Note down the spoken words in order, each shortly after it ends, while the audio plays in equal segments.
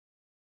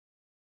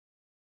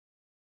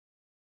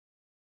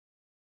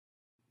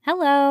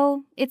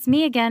Hello, it's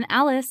me again,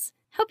 Alice.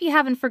 Hope you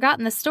haven't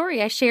forgotten the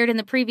story I shared in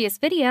the previous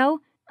video.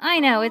 I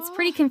know, it's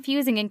pretty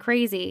confusing and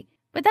crazy,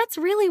 but that's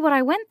really what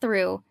I went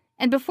through.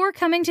 And before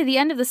coming to the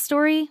end of the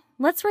story,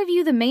 let's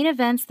review the main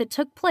events that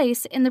took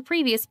place in the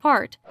previous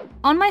part.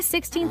 On my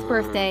 16th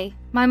birthday,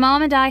 my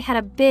mom and I had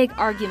a big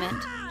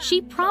argument.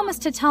 She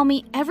promised to tell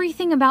me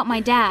everything about my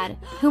dad,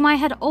 whom I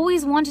had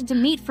always wanted to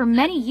meet for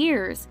many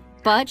years,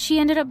 but she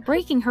ended up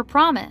breaking her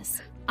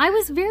promise. I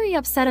was very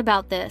upset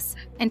about this,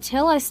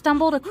 until I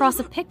stumbled across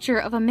a picture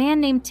of a man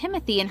named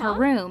Timothy in her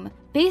room.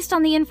 Based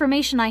on the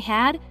information I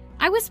had,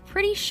 I was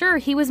pretty sure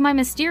he was my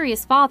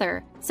mysterious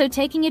father, so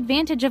taking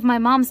advantage of my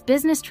mom's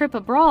business trip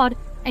abroad,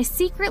 I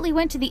secretly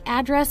went to the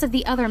address of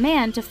the other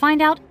man to find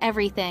out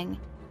everything.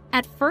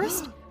 At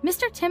first,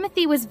 Mr.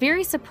 Timothy was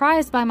very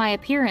surprised by my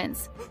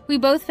appearance. We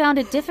both found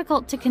it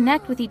difficult to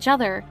connect with each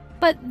other,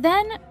 but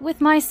then,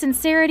 with my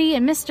sincerity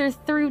and Mr.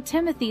 Through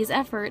Timothy's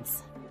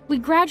efforts, we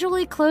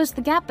gradually closed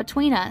the gap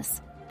between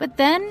us. But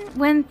then,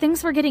 when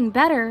things were getting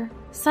better,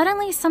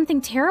 suddenly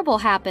something terrible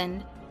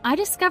happened. I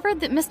discovered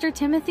that Mr.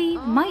 Timothy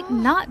might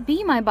not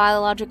be my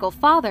biological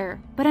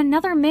father, but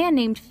another man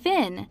named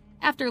Finn.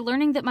 After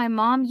learning that my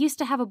mom used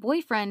to have a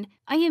boyfriend,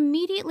 I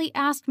immediately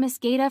asked Miss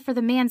Gata for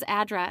the man's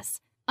address.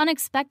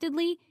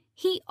 Unexpectedly,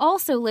 he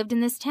also lived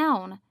in this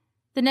town.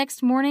 The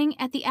next morning,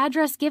 at the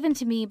address given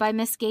to me by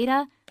Miss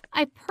Gata,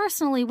 I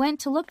personally went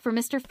to look for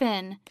Mr.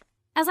 Finn.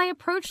 As I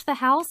approached the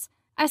house,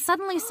 I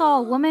suddenly saw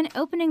a woman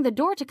opening the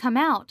door to come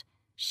out.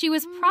 She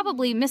was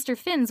probably Mr.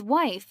 Finn's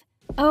wife.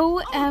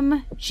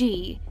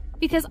 OMG.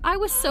 Because I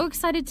was so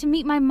excited to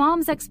meet my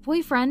mom's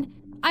ex-boyfriend,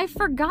 I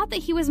forgot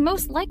that he was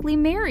most likely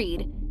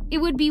married. It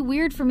would be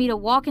weird for me to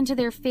walk into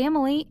their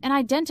family and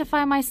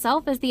identify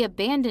myself as the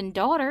abandoned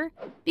daughter.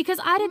 Because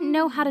I didn't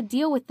know how to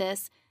deal with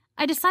this,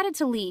 I decided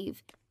to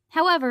leave.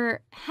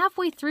 However,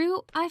 halfway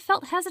through, I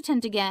felt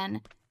hesitant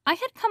again. I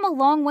had come a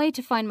long way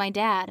to find my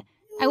dad.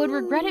 I would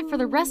regret it for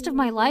the rest of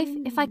my life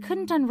if I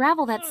couldn't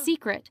unravel that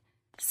secret.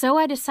 So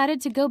I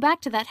decided to go back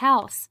to that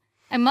house.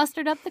 I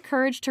mustered up the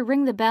courage to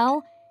ring the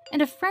bell,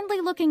 and a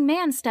friendly-looking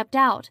man stepped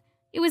out.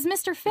 It was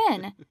Mr.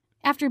 Finn.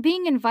 After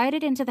being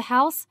invited into the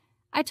house,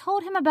 I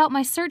told him about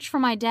my search for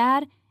my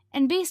dad,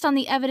 and based on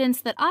the evidence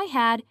that I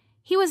had,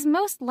 he was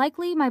most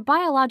likely my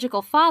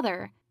biological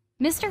father.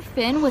 Mr.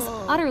 Finn was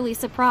utterly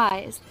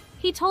surprised.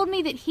 He told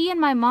me that he and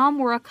my mom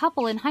were a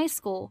couple in high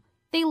school.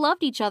 They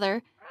loved each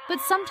other, but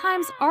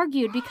sometimes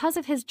argued because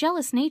of his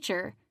jealous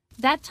nature.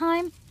 That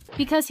time,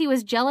 because he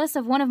was jealous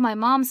of one of my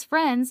mom's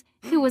friends,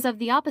 who was of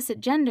the opposite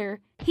gender,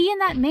 he and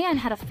that man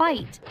had a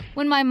fight.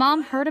 When my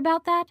mom heard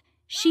about that,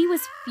 she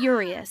was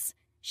furious.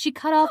 She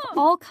cut off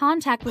all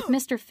contact with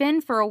Mr.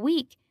 Finn for a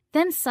week,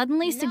 then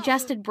suddenly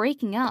suggested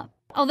breaking up.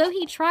 Although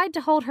he tried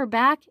to hold her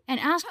back and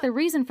ask the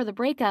reason for the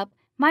breakup,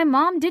 my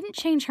mom didn't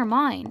change her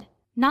mind.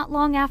 Not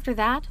long after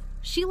that,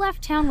 she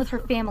left town with her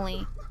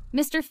family.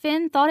 Mr.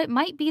 Finn thought it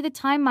might be the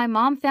time my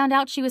mom found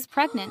out she was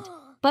pregnant,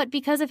 but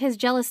because of his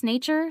jealous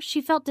nature,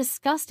 she felt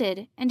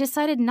disgusted and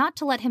decided not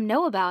to let him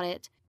know about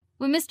it.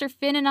 When Mr.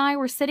 Finn and I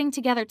were sitting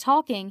together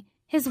talking,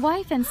 his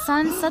wife and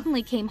son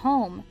suddenly came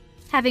home.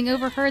 Having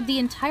overheard the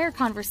entire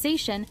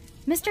conversation,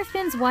 Mr.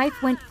 Finn's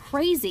wife went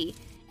crazy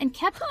and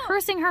kept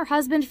cursing her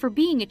husband for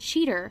being a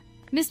cheater.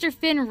 Mr.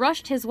 Finn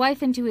rushed his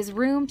wife into his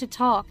room to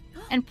talk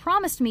and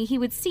promised me he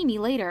would see me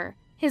later.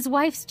 His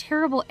wife's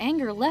terrible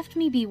anger left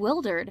me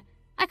bewildered.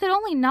 I could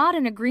only nod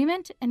in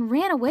agreement and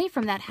ran away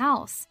from that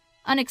house.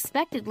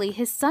 Unexpectedly,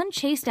 his son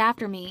chased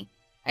after me.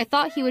 I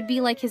thought he would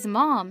be like his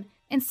mom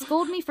and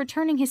scold me for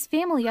turning his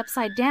family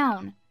upside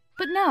down.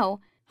 But no,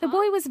 the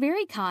boy was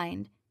very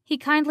kind. He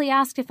kindly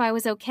asked if I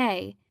was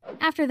okay.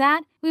 After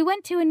that, we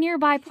went to a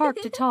nearby park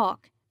to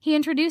talk. He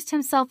introduced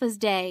himself as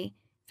Day,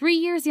 3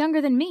 years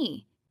younger than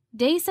me.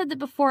 Day said that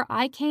before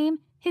I came,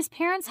 his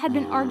parents had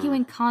been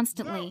arguing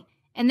constantly,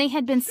 and they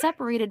had been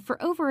separated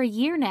for over a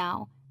year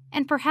now.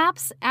 And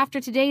perhaps,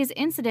 after today's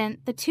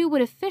incident, the two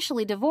would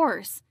officially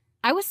divorce.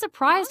 I was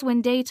surprised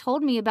when Day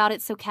told me about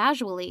it so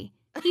casually.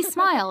 He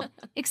smiled,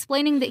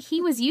 explaining that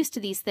he was used to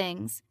these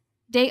things.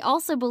 Day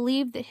also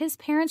believed that his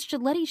parents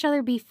should let each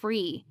other be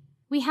free.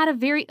 We had a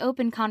very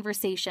open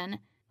conversation.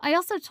 I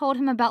also told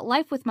him about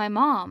life with my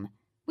mom.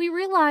 We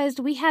realized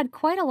we had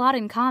quite a lot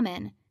in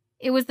common.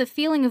 It was the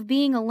feeling of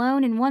being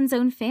alone in one's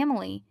own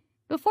family.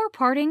 Before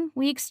parting,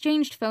 we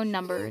exchanged phone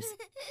numbers.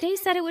 Day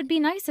said it would be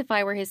nice if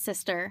I were his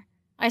sister.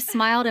 I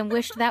smiled and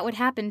wished that would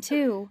happen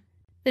too.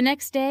 The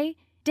next day,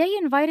 Day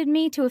invited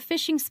me to a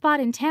fishing spot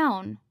in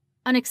town.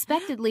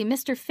 Unexpectedly,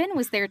 Mr. Finn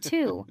was there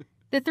too.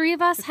 The three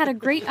of us had a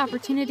great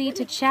opportunity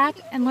to chat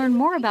and learn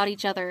more about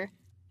each other.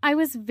 I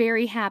was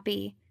very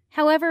happy.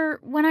 However,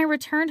 when I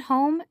returned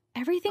home,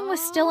 everything was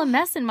still a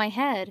mess in my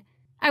head.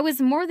 I was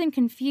more than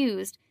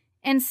confused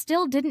and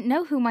still didn't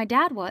know who my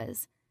dad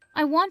was.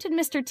 I wanted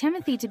Mr.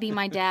 Timothy to be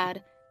my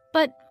dad,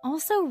 but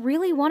also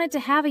really wanted to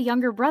have a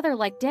younger brother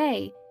like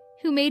Day,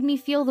 who made me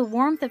feel the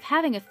warmth of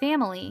having a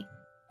family.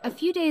 A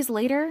few days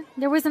later,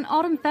 there was an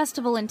autumn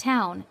festival in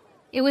town.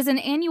 It was an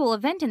annual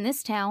event in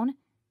this town.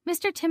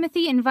 Mr.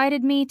 Timothy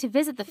invited me to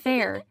visit the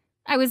fair.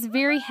 I was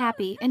very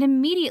happy and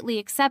immediately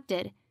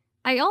accepted.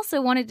 I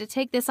also wanted to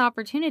take this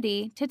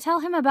opportunity to tell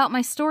him about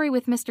my story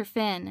with Mr.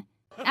 Finn.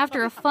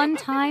 After a fun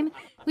time,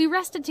 we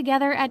rested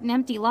together at an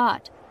empty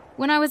lot.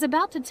 When I was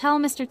about to tell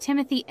Mr.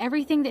 Timothy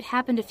everything that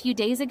happened a few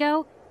days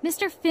ago,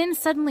 Mr. Finn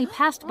suddenly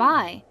passed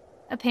by.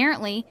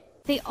 Apparently,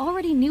 they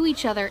already knew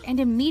each other and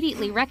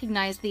immediately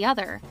recognized the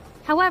other.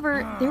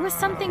 However, there was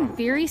something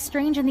very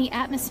strange in the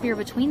atmosphere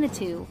between the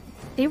two.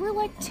 They were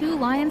like two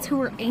lions who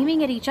were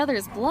aiming at each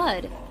other's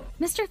blood.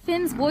 Mr.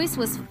 Finn's voice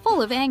was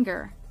full of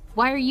anger.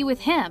 "Why are you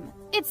with him?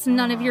 It's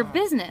none of your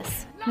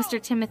business,"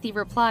 Mr. Timothy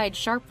replied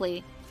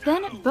sharply.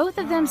 Then both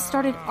of them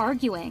started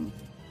arguing.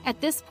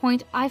 At this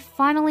point, I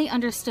finally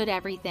understood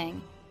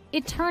everything.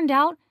 It turned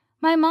out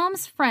my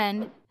mom's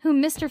friend,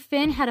 whom Mr.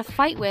 Finn had a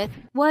fight with,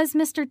 was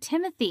Mr.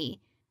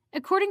 Timothy.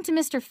 According to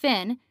Mr.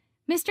 Finn,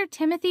 Mr.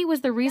 Timothy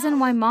was the reason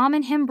why Mom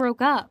and him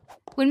broke up.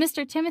 When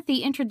Mr.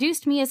 Timothy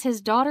introduced me as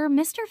his daughter,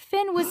 Mr.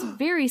 Finn was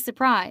very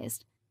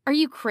surprised. "Are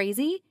you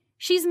crazy?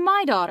 She's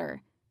my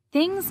daughter."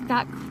 Things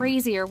got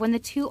crazier when the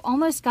two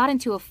almost got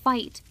into a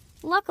fight.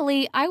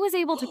 Luckily, I was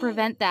able to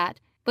prevent that,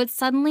 but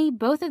suddenly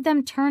both of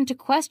them turned to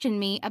question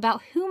me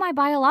about who my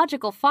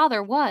biological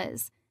father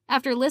was.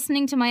 After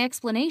listening to my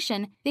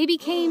explanation, they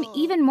became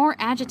even more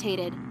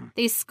agitated.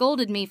 They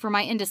scolded me for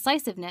my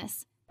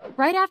indecisiveness.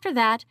 Right after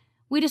that,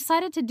 we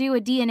decided to do a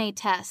DNA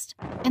test,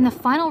 and the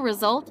final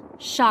result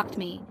shocked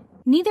me.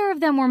 Neither of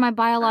them were my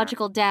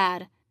biological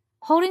dad.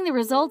 Holding the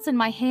results in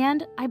my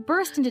hand, I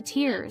burst into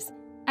tears.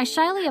 I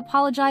shyly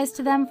apologized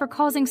to them for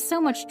causing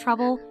so much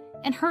trouble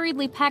and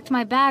hurriedly packed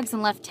my bags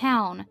and left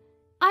town.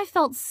 I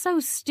felt so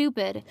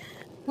stupid.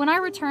 When I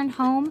returned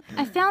home,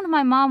 I found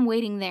my mom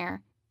waiting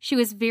there. She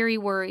was very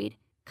worried,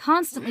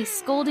 constantly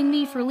scolding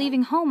me for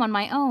leaving home on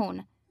my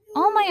own.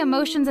 All my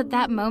emotions at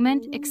that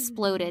moment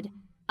exploded.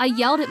 I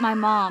yelled at my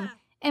mom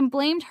and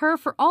blamed her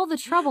for all the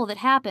trouble that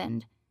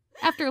happened.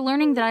 After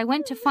learning that I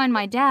went to find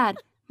my dad,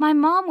 my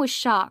mom was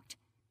shocked.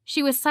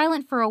 She was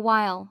silent for a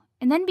while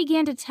and then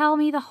began to tell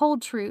me the whole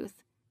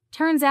truth.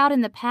 Turns out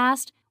in the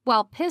past,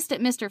 while pissed at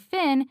Mr.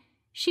 Finn,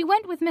 she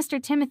went with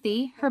Mr.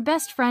 Timothy, her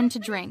best friend, to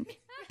drink.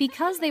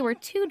 Because they were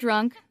too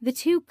drunk, the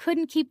two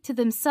couldn't keep to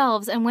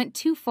themselves and went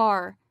too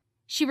far.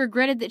 She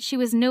regretted that she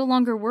was no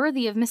longer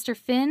worthy of Mr.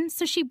 Finn,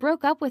 so she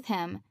broke up with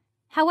him.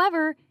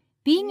 However,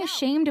 being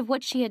ashamed of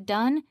what she had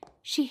done,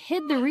 she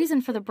hid the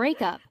reason for the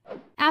breakup.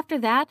 After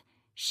that,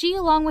 she,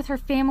 along with her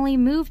family,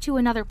 moved to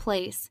another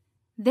place.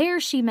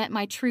 There she met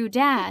my true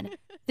dad.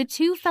 The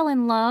two fell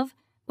in love,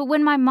 but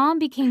when my mom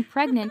became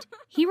pregnant,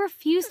 he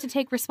refused to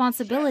take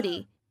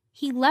responsibility.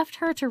 He left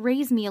her to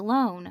raise me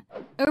alone.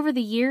 Over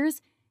the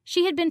years,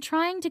 she had been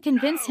trying to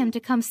convince him to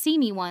come see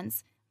me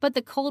once, but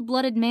the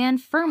cold-blooded man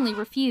firmly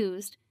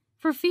refused.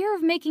 For fear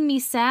of making me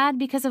sad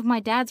because of my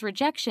dad's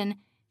rejection,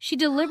 she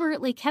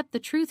deliberately kept the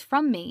truth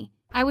from me.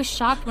 I was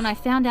shocked when I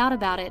found out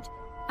about it.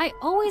 I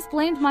always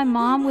blamed my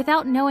mom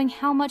without knowing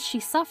how much she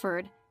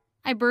suffered.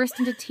 I burst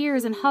into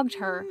tears and hugged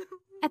her.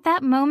 At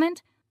that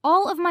moment,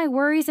 all of my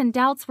worries and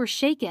doubts were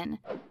shaken.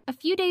 A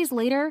few days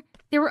later,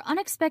 there were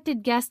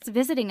unexpected guests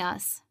visiting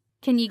us.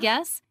 Can you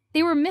guess?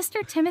 They were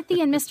Mr.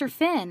 Timothy and Mr.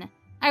 Finn.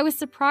 I was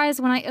surprised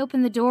when I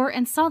opened the door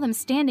and saw them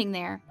standing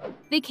there.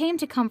 They came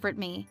to comfort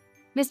me.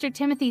 Mr.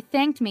 Timothy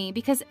thanked me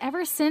because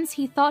ever since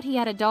he thought he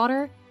had a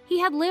daughter, he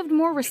had lived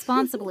more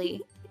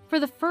responsibly. For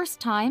the first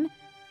time,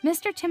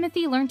 Mr.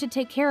 Timothy learned to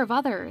take care of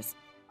others.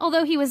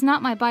 Although he was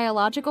not my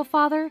biological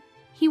father,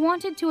 he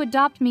wanted to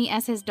adopt me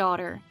as his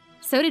daughter.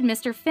 So did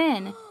Mr.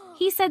 Finn.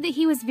 He said that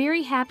he was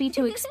very happy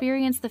to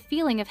experience the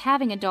feeling of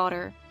having a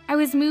daughter. I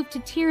was moved to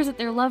tears at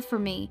their love for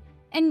me.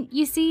 And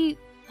you see,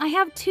 I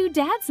have two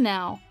dads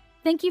now.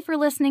 Thank you for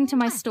listening to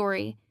my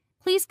story.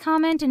 Please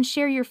comment and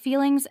share your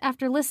feelings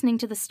after listening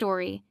to the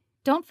story.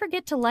 Don't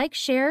forget to like,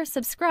 share,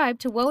 subscribe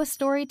to Woa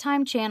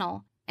Storytime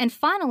channel. And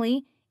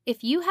finally,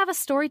 if you have a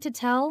story to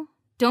tell,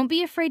 don't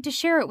be afraid to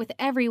share it with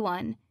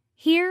everyone.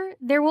 Here,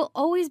 there will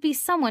always be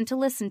someone to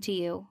listen to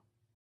you.